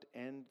conduct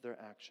and their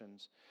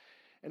actions.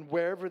 And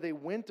wherever they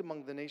went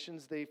among the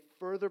nations, they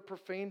further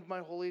profaned my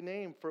holy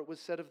name, for it was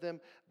said of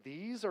them,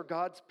 these are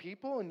God's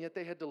people, and yet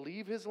they had to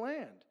leave his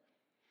land.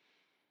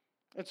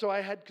 And so I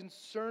had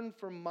concern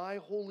for my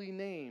holy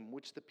name,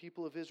 which the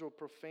people of Israel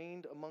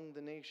profaned among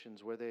the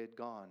nations where they had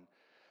gone.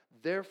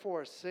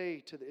 Therefore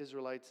say to the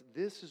Israelites,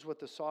 this is what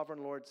the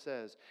sovereign Lord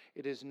says.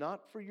 It is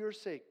not for your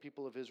sake,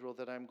 people of Israel,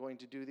 that I am going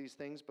to do these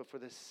things, but for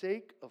the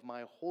sake of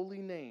my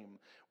holy name,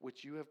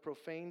 which you have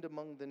profaned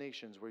among the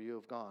nations where you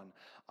have gone.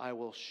 I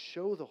will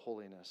show the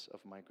holiness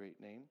of my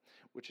great name,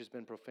 which has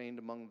been profaned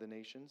among the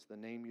nations, the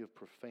name you have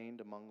profaned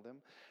among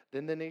them.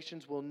 Then the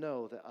nations will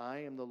know that I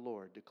am the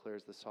Lord,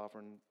 declares the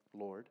sovereign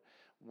Lord,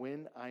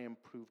 when I am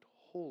proved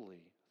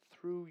holy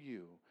through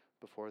you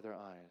before their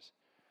eyes.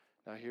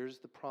 Now here's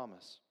the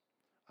promise.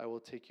 I will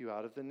take you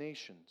out of the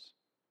nations.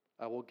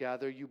 I will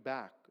gather you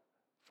back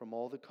from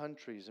all the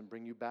countries and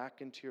bring you back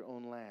into your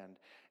own land.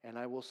 And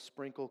I will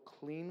sprinkle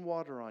clean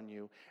water on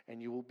you,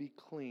 and you will be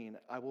clean.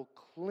 I will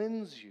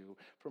cleanse you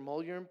from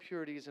all your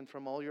impurities and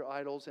from all your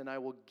idols, and I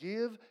will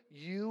give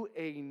you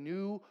a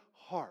new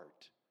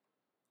heart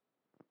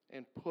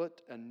and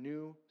put a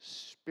new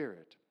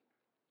spirit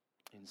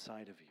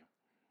inside of you.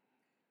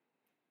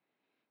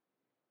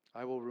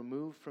 I will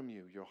remove from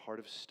you your heart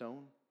of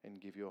stone and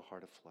give you a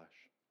heart of flesh.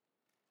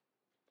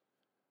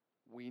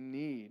 We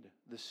need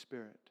the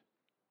Spirit.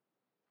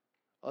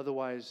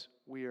 Otherwise,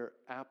 we are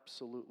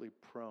absolutely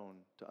prone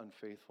to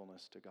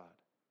unfaithfulness to God.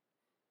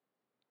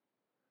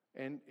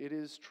 And it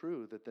is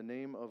true that the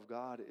name of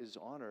God is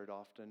honored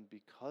often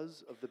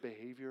because of the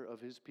behavior of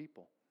His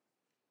people.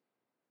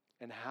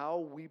 And how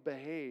we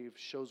behave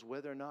shows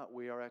whether or not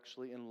we are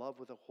actually in love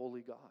with a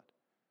holy God.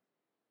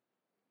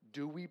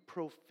 Do we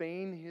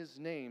profane His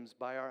names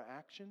by our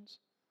actions?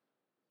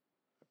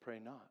 I pray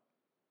not.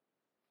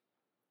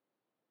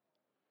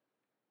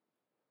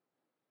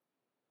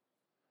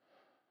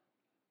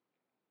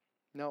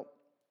 Now,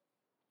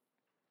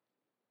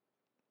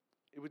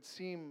 it would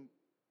seem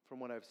from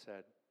what I've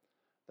said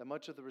that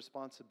much of the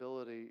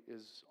responsibility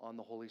is on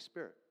the Holy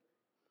Spirit.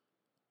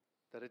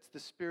 That it's the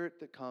Spirit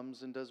that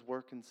comes and does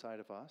work inside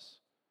of us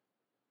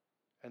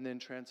and then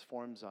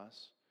transforms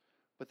us.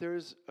 But there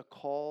is a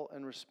call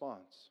and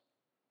response.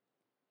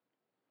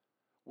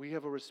 We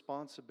have a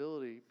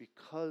responsibility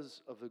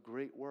because of the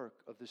great work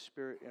of the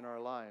Spirit in our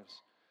lives.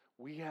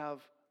 We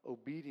have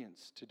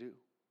obedience to do.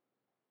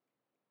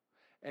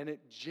 And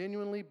it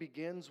genuinely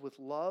begins with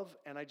love.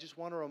 And I just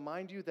want to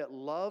remind you that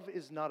love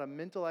is not a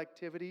mental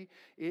activity.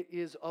 It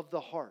is of the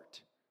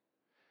heart.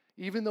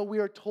 Even though we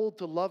are told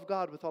to love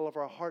God with all of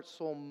our heart,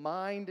 soul,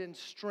 mind, and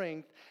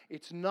strength,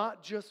 it's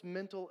not just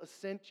mental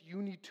assent.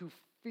 You need to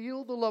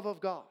feel the love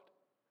of God.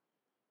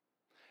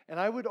 And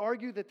I would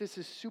argue that this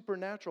is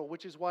supernatural,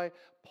 which is why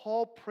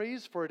Paul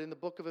prays for it in the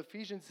book of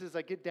Ephesians. He says,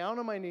 I get down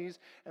on my knees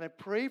and I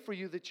pray for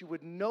you that you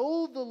would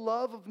know the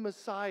love of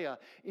Messiah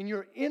in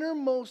your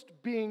innermost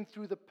being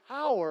through the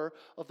power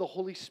of the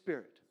Holy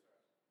Spirit.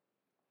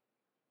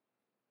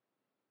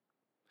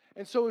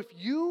 And so if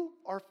you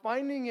are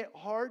finding it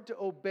hard to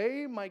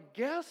obey, my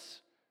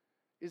guess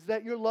is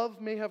that your love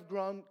may have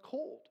grown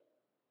cold.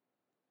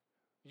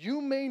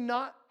 You may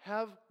not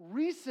have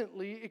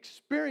recently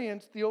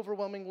experienced the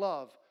overwhelming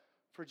love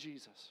for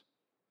Jesus.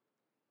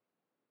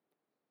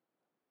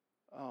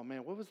 Oh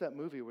man, what was that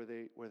movie where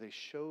they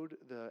showed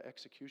the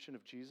execution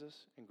of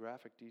Jesus in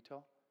graphic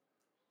detail?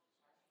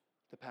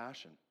 The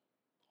Passion.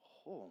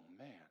 Oh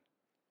man.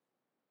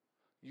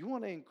 You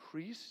want to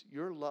increase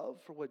your love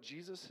for what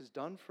Jesus has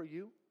done for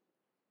you?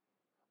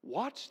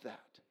 Watch that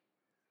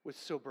with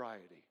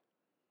sobriety.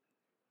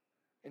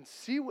 And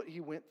see what He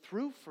went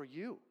through for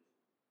you.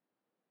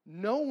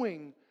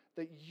 Knowing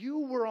that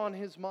you were on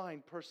His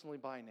mind personally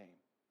by name.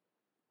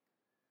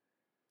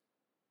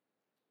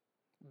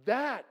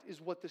 That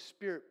is what the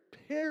Spirit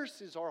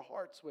pierces our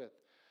hearts with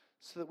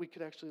so that we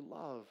could actually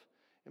love.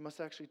 It must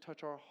actually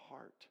touch our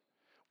heart.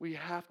 We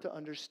have to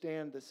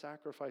understand the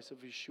sacrifice of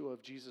Yeshua,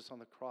 of Jesus on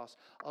the cross.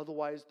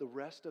 Otherwise, the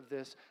rest of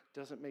this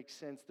doesn't make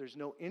sense. There's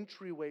no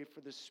entryway for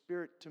the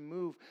Spirit to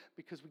move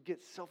because we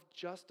get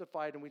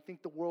self-justified and we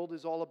think the world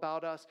is all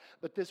about us.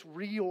 But this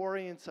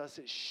reorients us.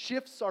 It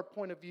shifts our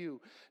point of view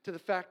to the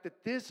fact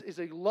that this is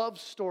a love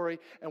story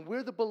and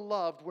we're the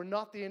beloved. We're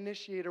not the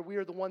initiator. We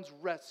are the ones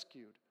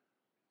rescued.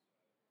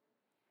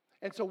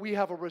 And so we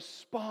have a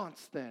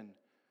response then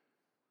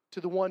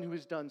to the one who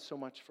has done so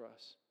much for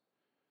us.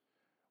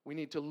 We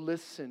need to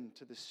listen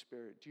to the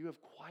Spirit. Do you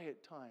have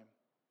quiet time?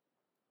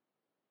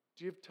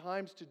 Do you have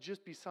times to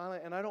just be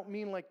silent? And I don't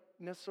mean like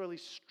necessarily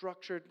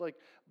structured like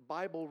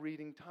Bible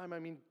reading time. I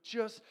mean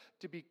just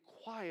to be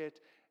quiet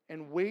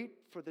and wait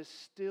for the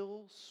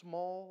still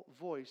small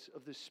voice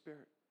of the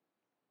Spirit.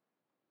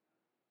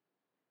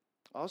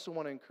 I also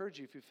want to encourage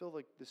you, if you feel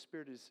like the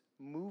Spirit is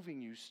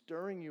moving you,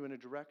 stirring you in a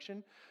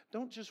direction,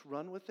 don't just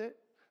run with it.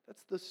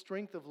 That's the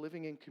strength of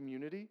living in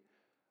community.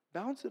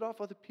 Bounce it off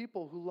other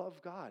people who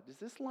love God. Does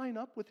this line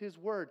up with His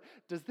Word?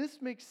 Does this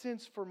make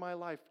sense for my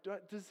life?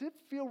 Does it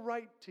feel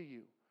right to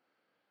you?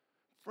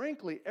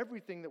 Frankly,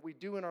 everything that we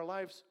do in our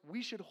lives,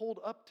 we should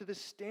hold up to the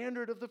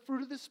standard of the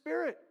fruit of the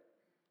Spirit.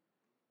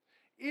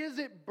 Is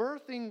it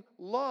birthing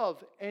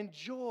love and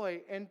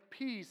joy and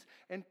peace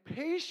and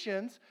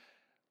patience?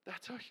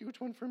 That's a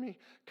huge one for me.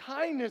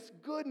 Kindness,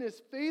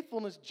 goodness,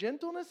 faithfulness,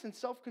 gentleness, and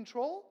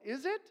self-control?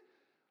 Is it?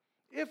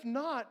 If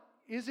not,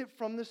 is it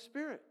from the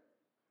Spirit?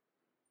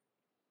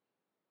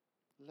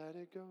 Let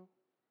it go.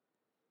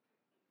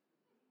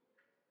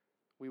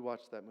 We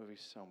watched that movie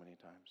so many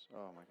times.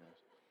 Oh my goodness.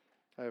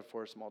 I have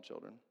 4 small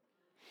children.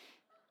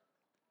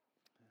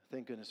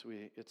 Thank goodness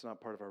it's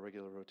not part of our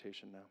regular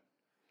rotation now.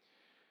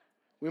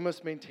 We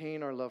must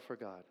maintain our love for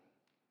God.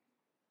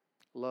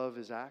 Love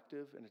is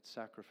active and it's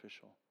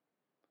sacrificial.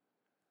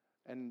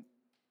 And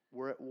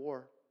we're at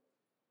war.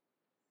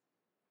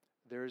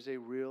 there's a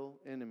real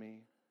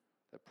enemy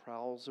that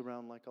prowls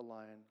around like a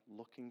lion,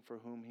 looking for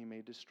whom he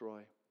may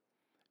destroy.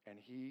 And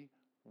he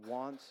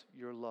wants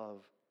your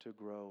love to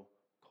grow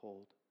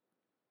cold.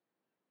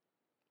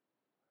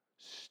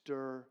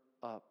 Stir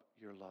up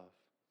your love.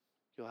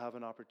 You'll have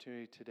an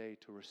opportunity today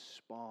to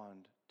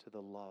respond to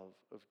the love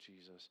of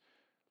Jesus.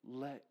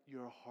 Let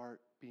your heart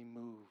be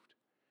moved.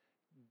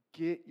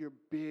 Get your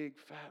big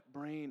fat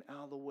brain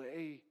out of the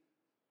way.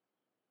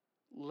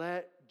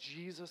 Let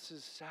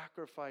Jesus'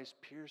 sacrifice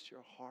pierce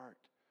your heart.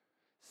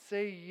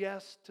 Say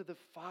yes to the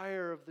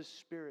fire of the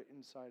Spirit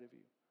inside of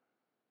you.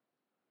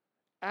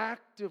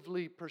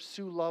 Actively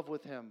pursue love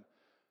with Him.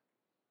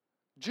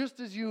 Just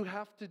as you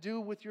have to do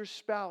with your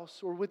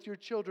spouse or with your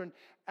children,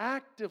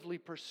 actively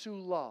pursue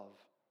love.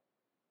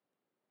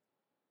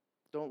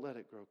 Don't let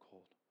it grow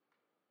cold.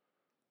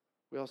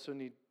 We also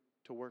need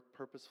to work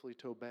purposefully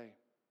to obey.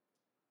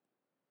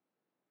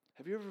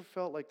 Have you ever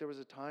felt like there was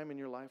a time in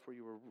your life where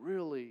you were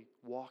really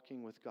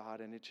walking with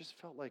God and it just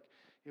felt like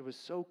it was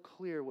so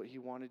clear what He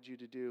wanted you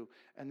to do,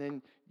 and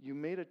then you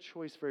made a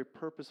choice very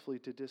purposefully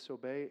to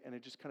disobey, and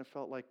it just kind of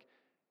felt like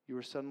you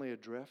were suddenly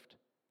adrift,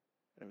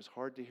 and it was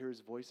hard to hear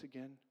His voice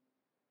again,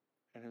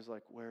 and it was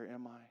like, where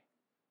am I?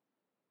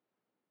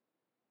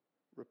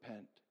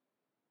 Repent.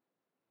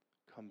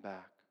 Come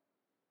back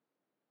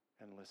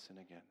and listen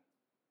again.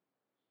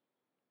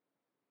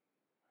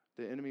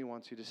 The enemy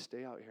wants you to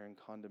stay out here in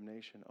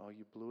condemnation. Oh,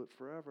 you blew it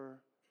forever.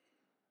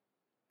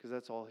 Because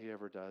that's all he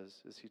ever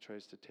does, is he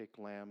tries to take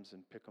lambs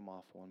and pick them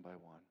off one by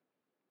one.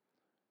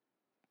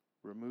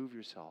 Remove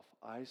yourself.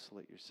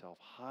 Isolate yourself.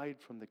 Hide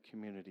from the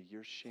community.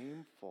 You're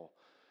shameful.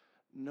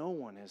 No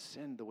one has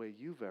sinned the way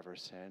you've ever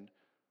sinned.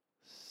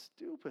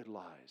 Stupid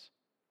lies.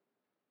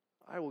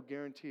 I will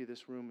guarantee you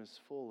this room is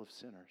full of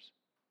sinners.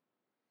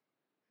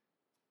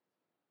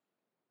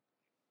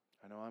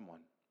 I know I'm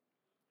one.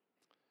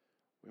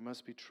 We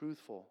must be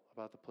truthful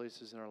about the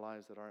places in our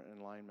lives that aren't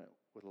in alignment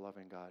with a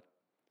loving God.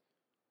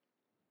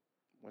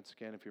 Once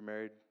again, if you're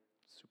married,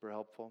 super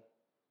helpful.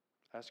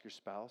 Ask your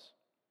spouse.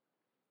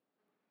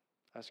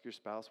 Ask your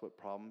spouse what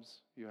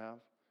problems you have.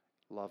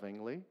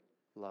 Lovingly.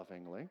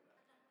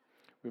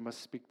 We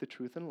must speak the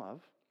truth in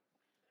love.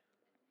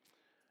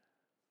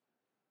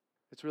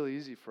 It's really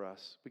easy for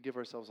us. We give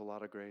ourselves a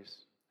lot of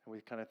grace, and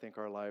we kind of think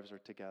our lives are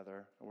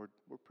together, and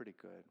we're pretty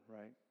good,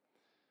 right?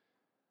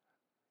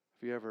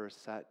 Have you ever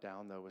sat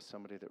down, though, with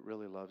somebody that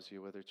really loves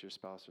you, whether it's your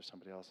spouse or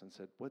somebody else, and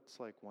said, what's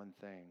like one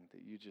thing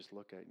that you just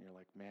look at and you're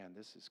like, man,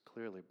 this is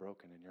clearly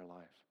broken in your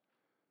life?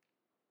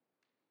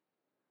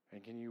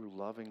 And can you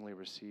lovingly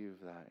receive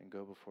that and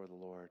go before the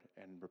Lord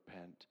and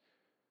repent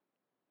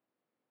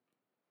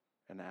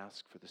and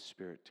ask for the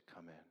Spirit to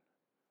come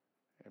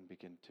in and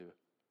begin to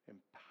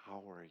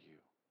empower you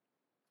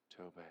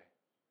to obey?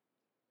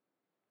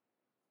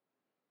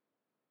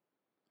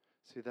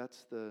 See,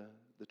 that's the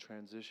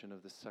transition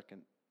of the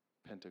second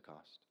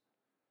Pentecost.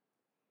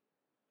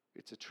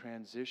 It's a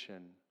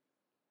transition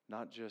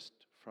not just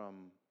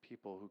from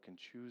people who can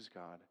choose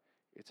God,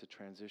 it's a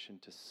transition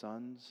to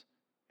sons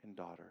and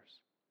daughters.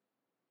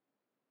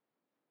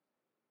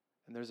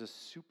 And there's a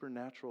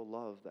supernatural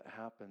love that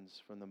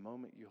happens from the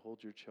moment you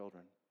hold your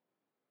children.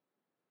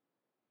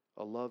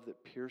 A love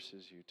that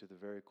pierces you to the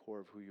very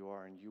core of who you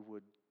are, and you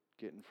would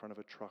get in front of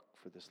a truck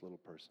for this little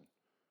person.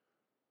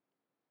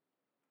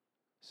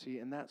 See,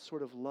 and that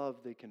sort of love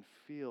they can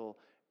feel,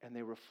 and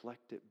they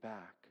reflect it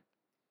back.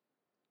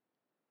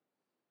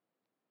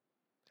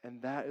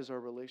 And that is our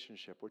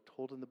relationship. We're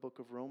told in the book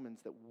of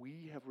Romans that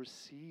we have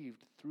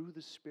received through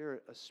the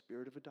Spirit a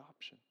spirit of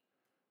adoption.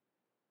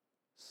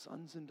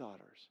 Sons and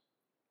daughters.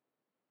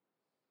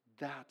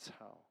 That's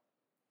how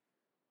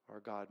our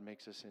God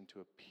makes us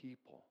into a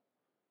people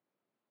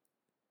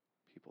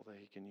that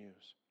He can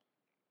use.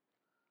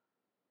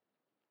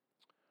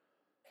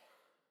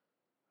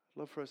 I'd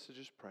love for us to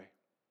just pray.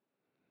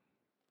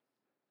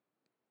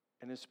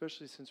 And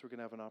especially since we're going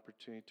to have an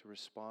opportunity to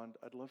respond,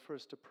 I'd love for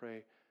us to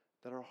pray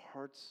that our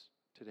hearts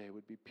today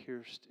would be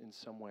pierced in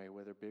some way,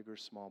 whether big or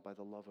small, by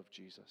the love of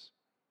Jesus.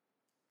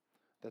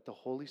 That the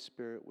Holy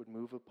Spirit would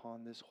move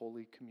upon this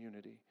holy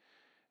community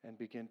and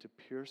begin to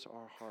pierce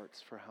our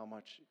hearts for how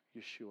much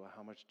Yeshua,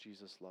 how much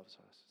Jesus loves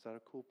us. Is that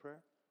a cool prayer?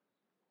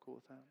 Cool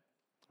with that?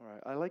 All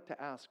right. I like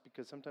to ask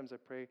because sometimes I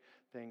pray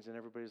things and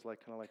everybody's like,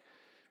 kind of like,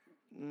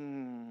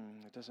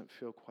 it doesn't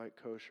feel quite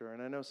kosher.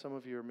 And I know some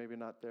of you are maybe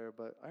not there,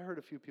 but I heard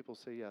a few people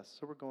say yes,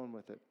 so we're going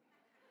with it.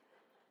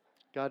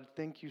 God,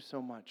 thank you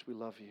so much. We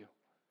love you.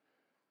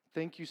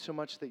 Thank you so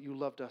much that you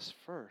loved us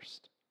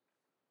first.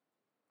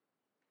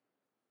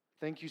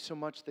 Thank you so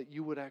much that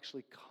you would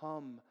actually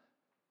come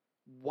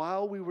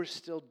while we were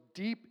still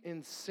deep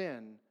in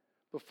sin,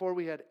 before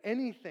we had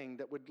anything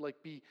that would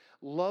like be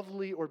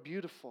lovely or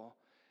beautiful,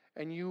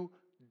 and you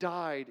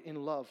died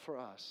in love for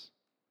us.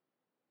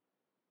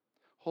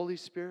 Holy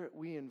Spirit,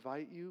 we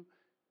invite you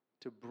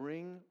to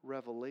bring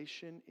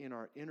revelation in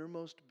our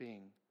innermost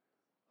being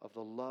of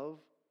the love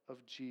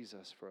of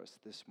Jesus for us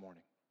this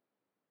morning,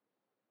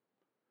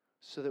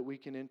 so that we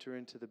can enter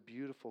into the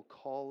beautiful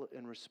call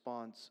and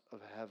response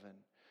of heaven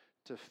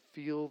to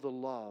feel the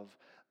love,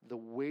 the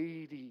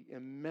weighty,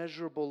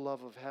 immeasurable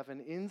love of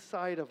heaven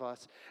inside of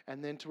us,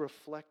 and then to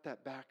reflect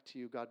that back to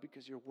you, God,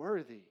 because you're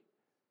worthy.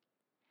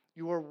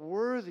 You are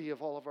worthy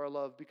of all of our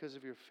love because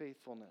of your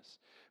faithfulness,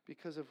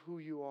 because of who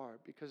you are,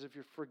 because of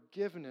your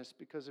forgiveness,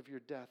 because of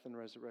your death and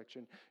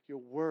resurrection. You're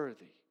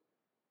worthy.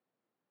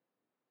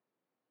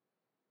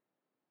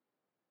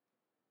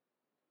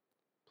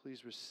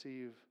 Please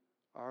receive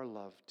our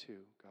love too,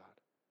 God.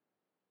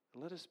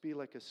 And let us be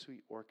like a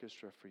sweet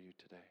orchestra for you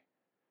today.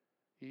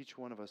 Each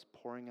one of us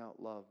pouring out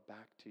love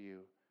back to you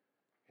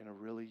in a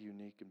really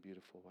unique and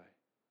beautiful way.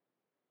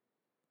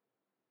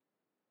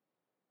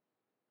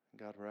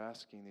 And God, we're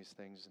asking these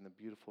things in the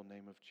beautiful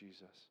name of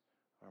Jesus,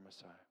 our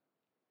Messiah.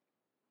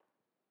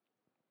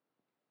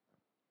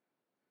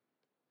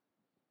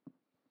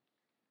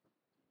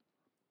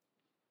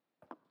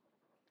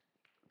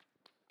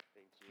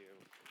 Thank you.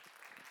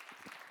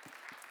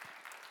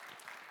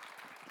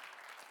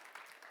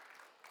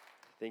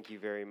 Thank you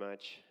very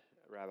much,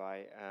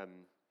 Rabbi.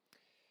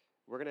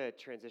 We're going to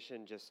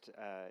transition just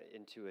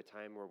into a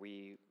time where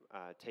we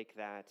take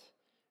that,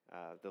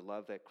 the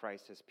love that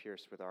Christ has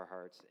pierced with our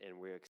hearts, and we're